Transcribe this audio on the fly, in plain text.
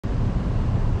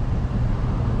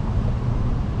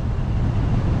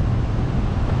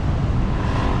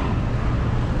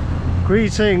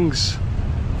Greetings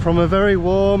from a very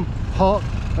warm, hot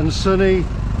and sunny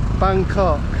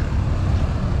Bangkok.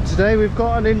 Today we've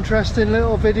got an interesting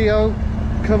little video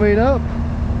coming up.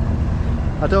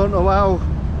 I don't know how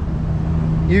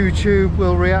YouTube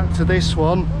will react to this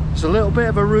one. It's a little bit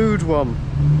of a rude one.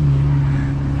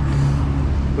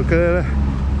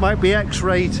 Might be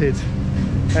X-rated.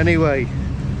 Anyway,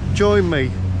 join me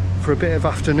for a bit of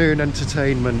afternoon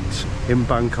entertainment in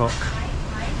Bangkok.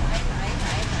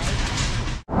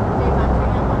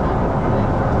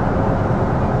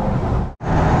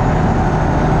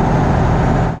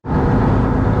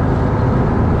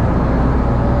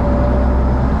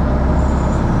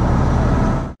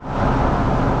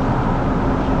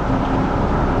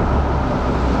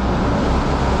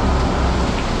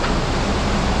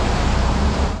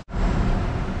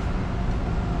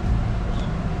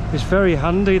 It's very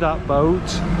handy, that boat.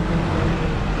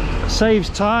 Saves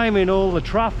time in all the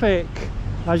traffic.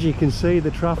 As you can see, the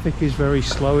traffic is very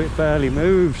slow, it barely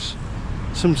moves.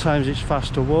 Sometimes it's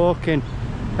faster walking.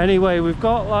 Anyway, we've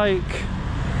got like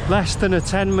less than a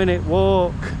 10-minute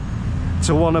walk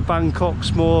to one of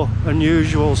Bangkok's more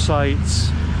unusual sites.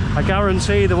 I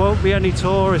guarantee there won't be any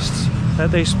tourists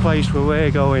at this place where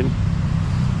we're going.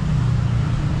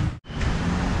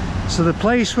 So the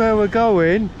place where we're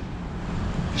going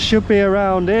should be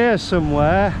around here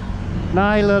somewhere.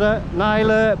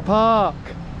 Nyla Park.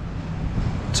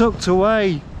 Tucked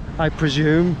away, I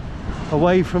presume,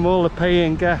 away from all the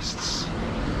paying guests.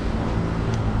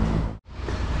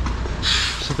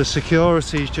 So the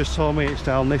security's just told me it's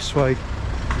down this way.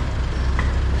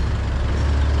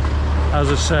 As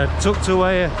I said, tucked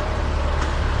away,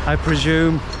 I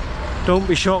presume. Don't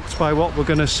be shocked by what we're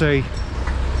gonna see.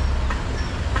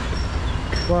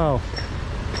 Wow.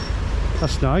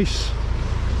 That's nice.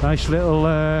 Nice little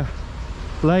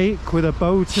lake with a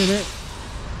boat in it.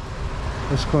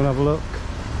 Let's go and have a look.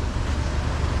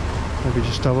 Maybe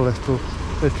just have a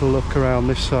little look around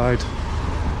this side.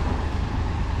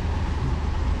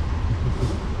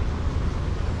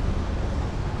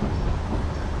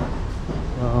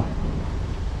 Wow.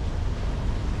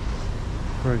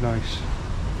 Very nice.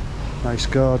 Nice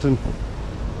garden.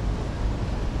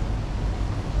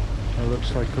 It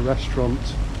looks like a restaurant.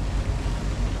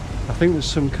 I think there's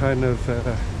some kind of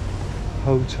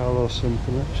hotel or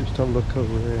something. Let's just have a look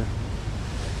over here.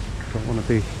 Don't want to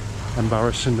be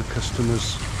embarrassing the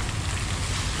customers.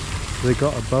 They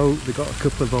got a boat, they got a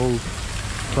couple of old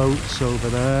boats over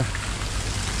there.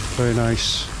 Very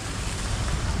nice.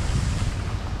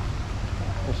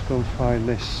 Let's go and find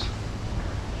this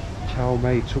Chow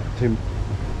Mai Tuk Tim.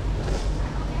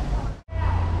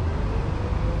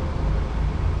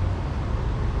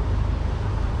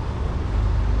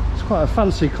 Quite a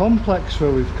fancy complex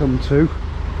where we've come to.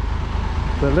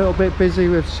 They're a little bit busy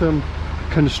with some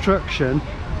construction,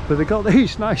 but they've got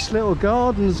these nice little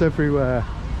gardens everywhere.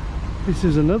 This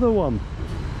is another one.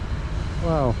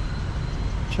 Wow,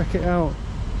 check it out.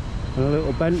 And a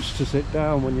little bench to sit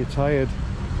down when you're tired.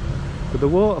 But the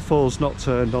waterfall's not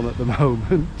turned on at the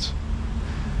moment,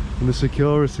 and the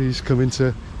security's coming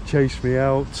to chase me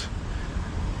out.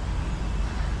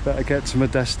 Better get to my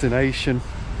destination.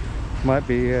 Might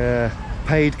be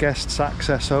paid guests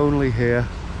access only here.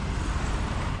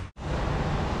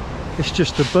 It's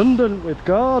just abundant with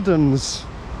gardens.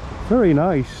 Very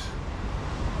nice.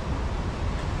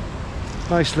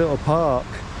 Nice little park.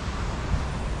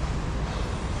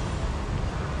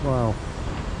 Wow.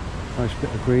 Nice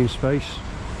bit of green space.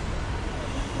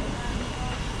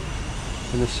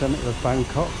 In the centre of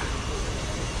Bangkok.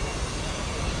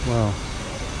 Wow.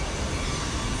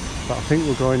 But I think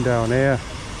we're going down here.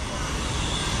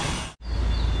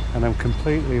 And I'm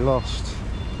completely lost.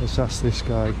 Let's ask this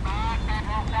guy.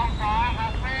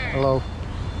 Hello.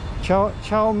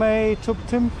 Chow Mai Tuk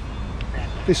Tim?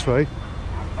 This way.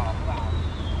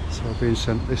 So I've been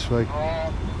sent this way.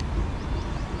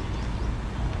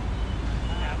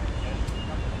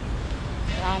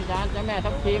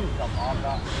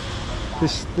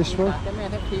 This way?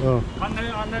 Oh. On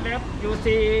the left you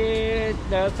see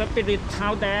the spirit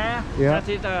house there. Yeah. That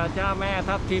is the Chow Mai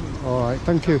Tuk Tim. Alright,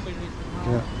 thank you.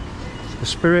 Yeah. The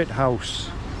Spirit House.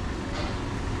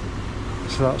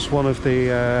 So that's one of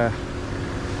the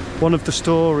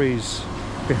stories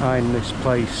behind this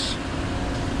place.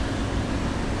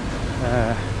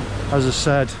 As I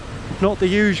said, not the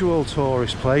usual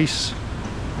tourist place,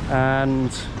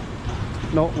 and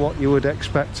not what you would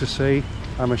expect to see,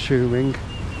 I'm assuming.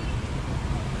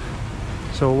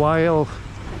 So while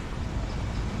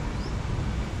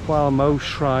most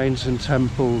shrines and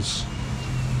temples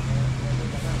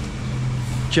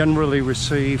generally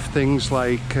receive things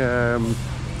like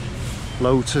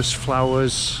lotus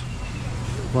flowers.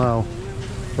 Wow,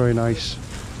 very nice.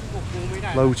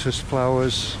 Lotus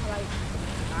flowers.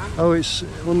 Oh, I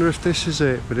wonder if this is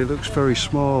it, but it looks very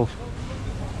small.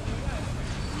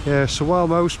 Yeah, so while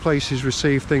most places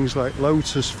receive things like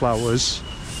lotus flowers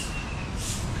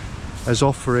as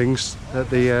offerings at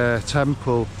the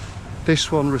temple,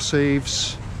 this one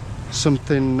receives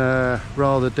something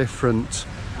rather different,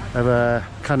 of a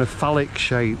kind of phallic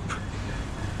shape,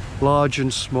 large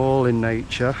and small in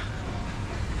nature,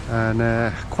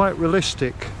 and quite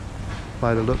realistic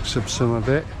by the looks of some of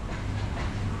it,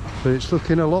 but it's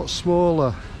looking a lot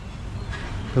smaller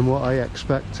than what I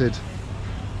expected.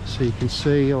 So you can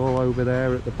see all over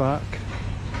there at the back,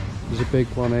 there's a big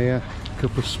one here, a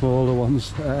couple of smaller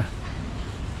ones there,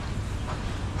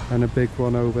 and a big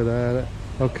one over there.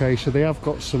 Okay, so they have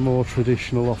got some more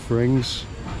traditional offerings,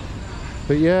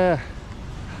 but yeah,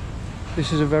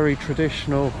 this is a very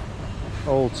traditional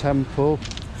old temple,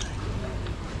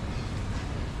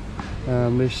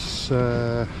 and this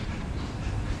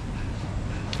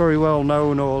very well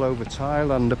known all over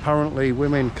Thailand. Apparently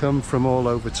women come from all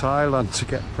over Thailand to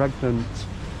get pregnant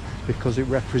because it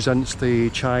represents the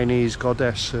Chinese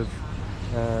goddess of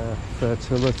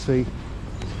fertility,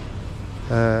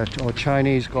 or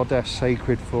Chinese goddess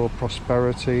sacred for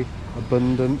prosperity,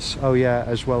 abundance, oh yeah,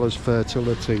 as well as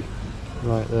fertility,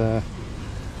 right there.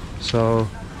 So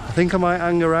I think I might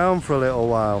hang around for a little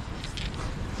while.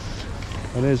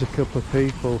 And here's a couple of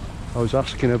people I was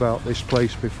asking about this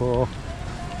place before.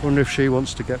 Wonder if she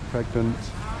wants to get pregnant.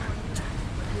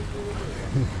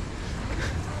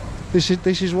 This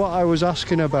is what I was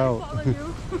asking about.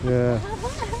 Yeah,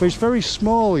 but it's very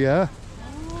small, yeah.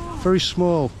 Very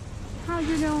small. How do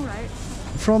you know, right?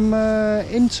 From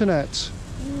internet.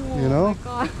 You know. Oh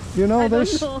my God. You know I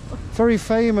this? don't know. Very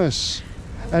famous.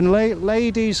 And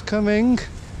ladies coming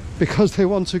because they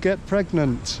want to get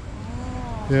pregnant.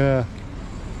 Yeah.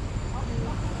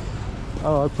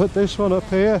 Oh, I put this one up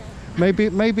here.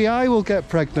 Maybe I will get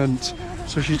pregnant.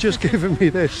 So she's just giving me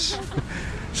this.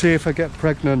 See if I get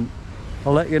pregnant.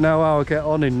 I'll let you know how I get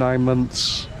on in 9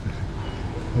 months.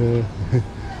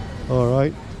 All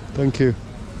right. Thank you.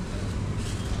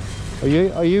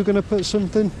 Are you going to put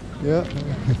something? Yeah.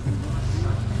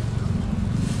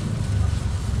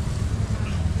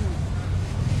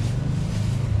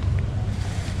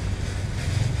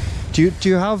 Do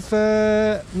you have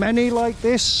many like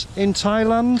this in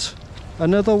Thailand?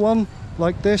 Another one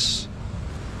like this?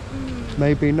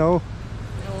 Maybe no.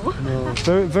 No.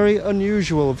 Very, very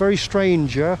unusual, very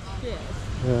strange, yeah? Yes.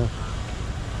 Yeah.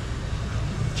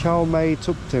 Chow Mei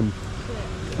Tuk Tim.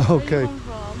 Yes. Okay. Where you come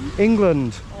from?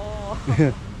 England. Oh.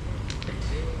 Yeah.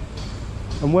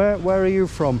 And where are you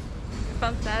from?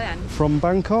 From Thailand. From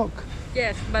Bangkok?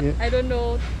 Yes, but Yeah. I don't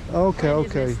know. Okay, where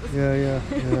is okay. this. Yeah.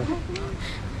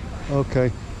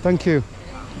 Okay. Thank you.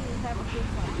 Have a good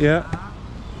time. Yeah.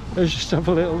 Let's just have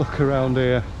a little look around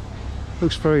here.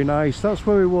 Looks very nice. That's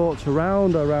where we walked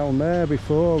around there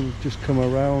before. We've just come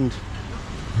around.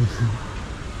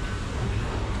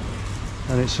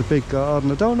 And it's a big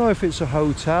garden. I don't know if it's a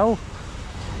hotel.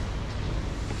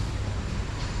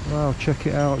 Wow, check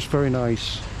it out. It's very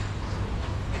nice.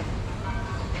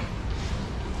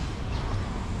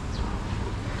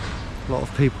 A lot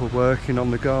of people working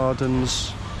on the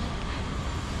gardens.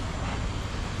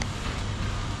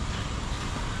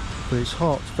 But it's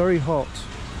hot, very hot.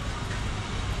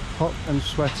 Hot and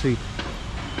sweaty.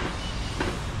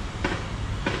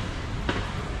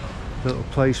 Little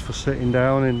place for sitting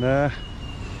down in there.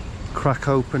 Crack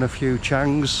open a few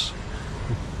changs.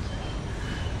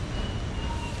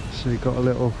 So you've got a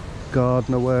little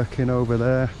gardener working over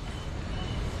there.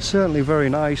 Certainly very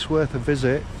nice, worth a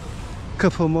visit.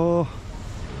 Couple more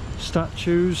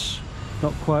statues,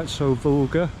 not quite so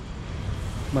vulgar.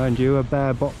 Mind you, a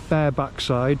bare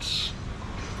backsides,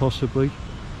 possibly.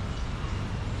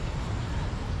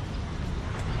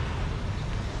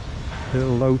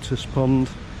 Little lotus pond.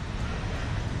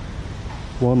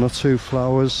 1 or 2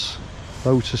 flowers.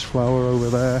 Lotus flower over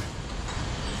there.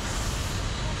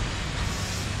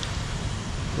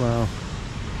 Wow,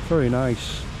 very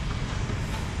nice.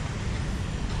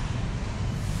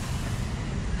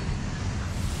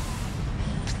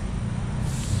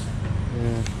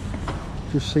 Yeah,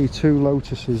 just see 2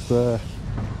 lotuses there.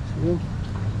 See them?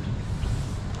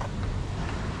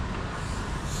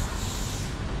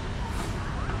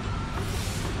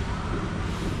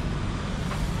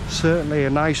 Certainly a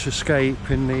nice escape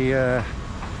in the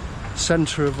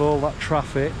centre of all that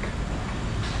traffic.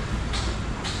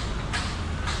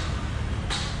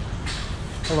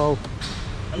 Hello.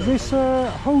 Is this a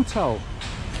hotel?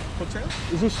 Hotel?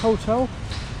 Is this hotel?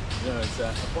 Yeah, it's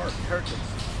a park, heritage.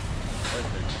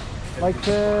 Like,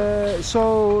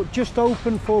 so just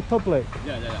open for public?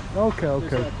 Yeah. Okay, There's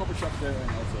okay. a coffee shop there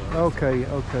and also... Okay,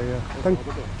 yeah. Thank.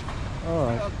 All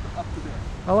right. Up to there.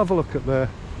 I'll have a look at there.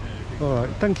 All right,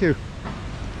 thank you.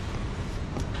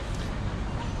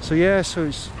 So yeah,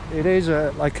 so it is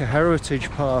like a heritage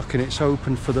park and it's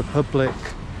open for the public.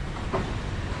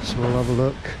 So we'll have a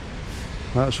look.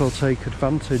 Might as well take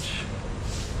advantage.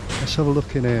 Let's have a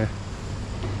look in here.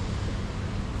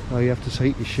 Oh, you have to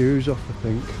take your shoes off, I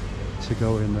think, to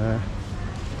go in there.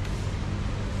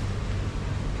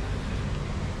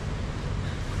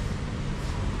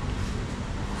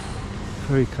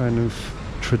 Very kind of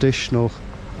traditional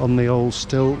on the old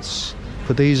stilts,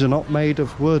 but these are not made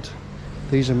of wood.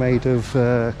 These are made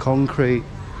of concrete.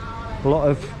 A lot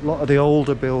of the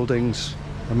older buildings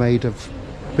are made of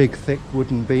big thick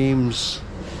wooden beams,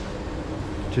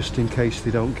 just in case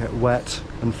they don't get wet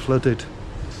and flooded.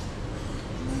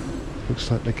 Looks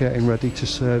like they're getting ready to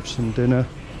serve some dinner,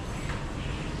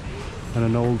 and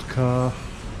an old car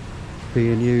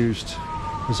being used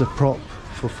as a prop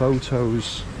for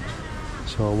photos.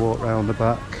 So I'll walk round the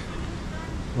back.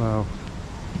 Wow,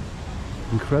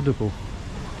 incredible,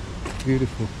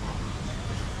 beautiful.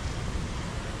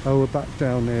 Oh, we're back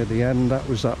down near the end. That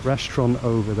was that restaurant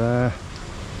over there,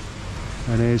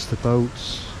 and here's the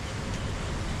boats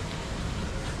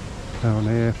down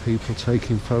here, people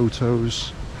taking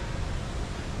photos.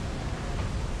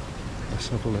 Let's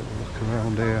have a little look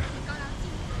around here.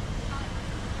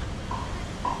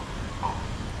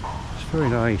 It's very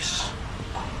nice.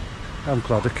 I'm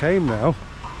glad I came now.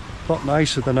 A lot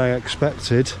nicer than I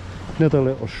expected. Another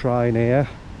little shrine here.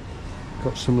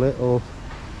 Got some little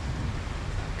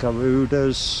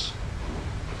garudas,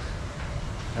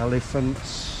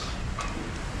 elephants,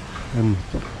 and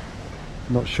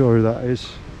not sure who that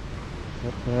is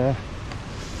up there.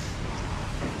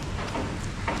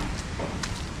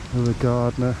 Another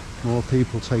gardener, more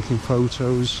people taking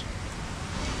photos.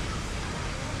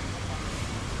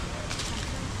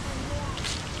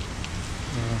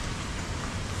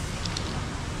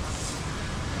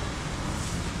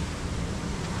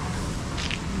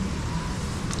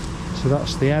 So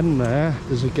that's the end there.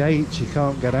 There's a gate, you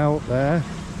can't get out there,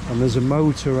 and there's a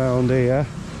moat around here,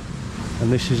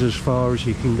 and this is as far as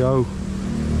you can go.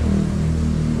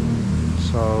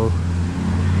 So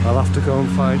I'll have to go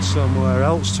and find somewhere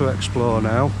else to explore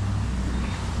now.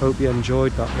 Hope you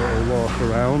enjoyed that little walk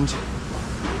around.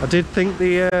 I did think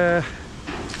the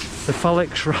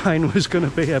phallic shrine was going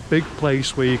to be a big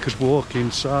place where you could walk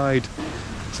inside.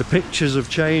 The pictures have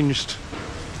changed,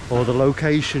 or the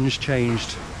location's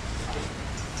changed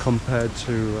compared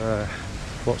to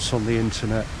what's on the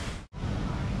internet.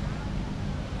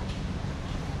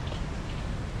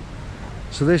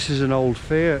 So this is an old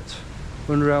Fiat.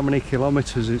 Wonder how many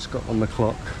kilometres it's got on the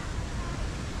clock.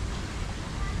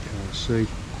 Can't see.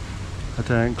 I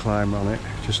daren't climb on it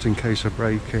just in case I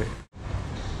break it.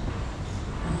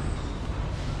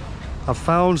 I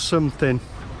found something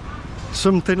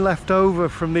left over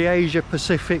from the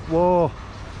Asia-Pacific War,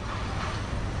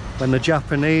 when the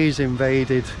Japanese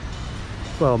invaded,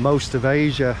 well, most of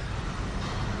Asia,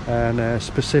 and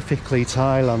specifically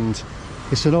Thailand.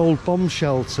 It's an old bomb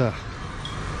shelter.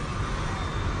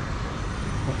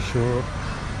 Not sure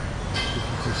if you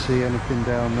can see anything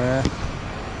down there.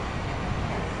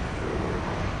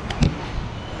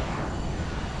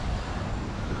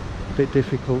 A bit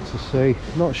difficult to see.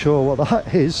 Not sure what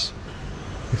that is,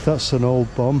 if that's an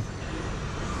old bomb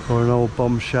or an old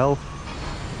bombshell.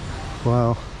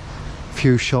 Wow.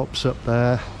 Few shops up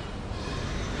there.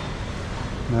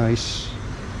 Nice.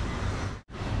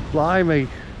 Blimey,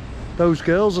 those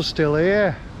girls are still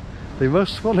here. They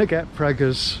must want to get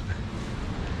preggers.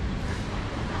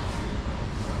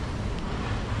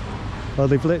 Oh,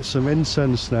 they've lit some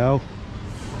incense now.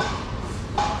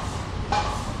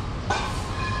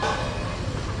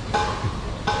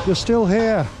 You're still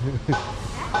here.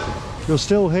 You're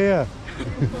still here.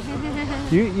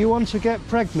 You want to get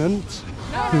pregnant?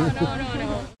 No.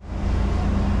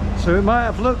 So it might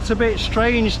have looked a bit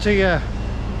strange to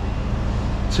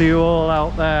you all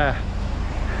out there.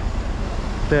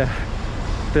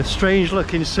 The strange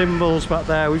looking symbols back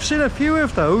there. We've seen a few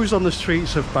of those on the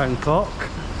streets of Bangkok.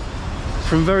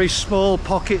 From very small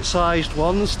pocket-sized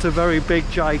ones to very big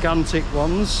gigantic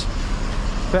ones.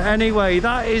 But anyway,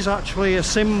 that is actually a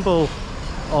symbol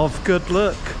of good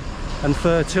luck and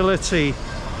fertility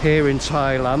here in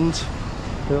Thailand.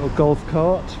 Little golf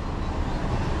cart.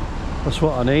 That's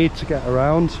what I need to get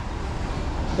around.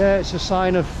 Yeah, it's a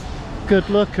sign of good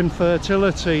luck and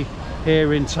fertility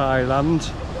here in Thailand.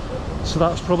 So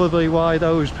that's probably why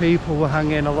those people were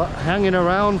hanging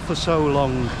around for so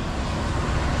long.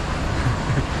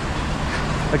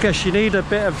 I guess you need a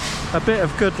bit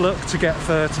of good luck to get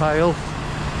fertile,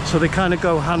 so they kind of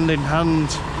go hand in hand.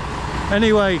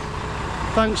 Anyway,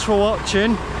 thanks for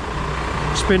watching.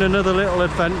 It's been another little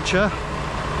adventure,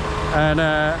 and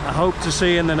I hope to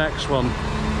see you in the next one.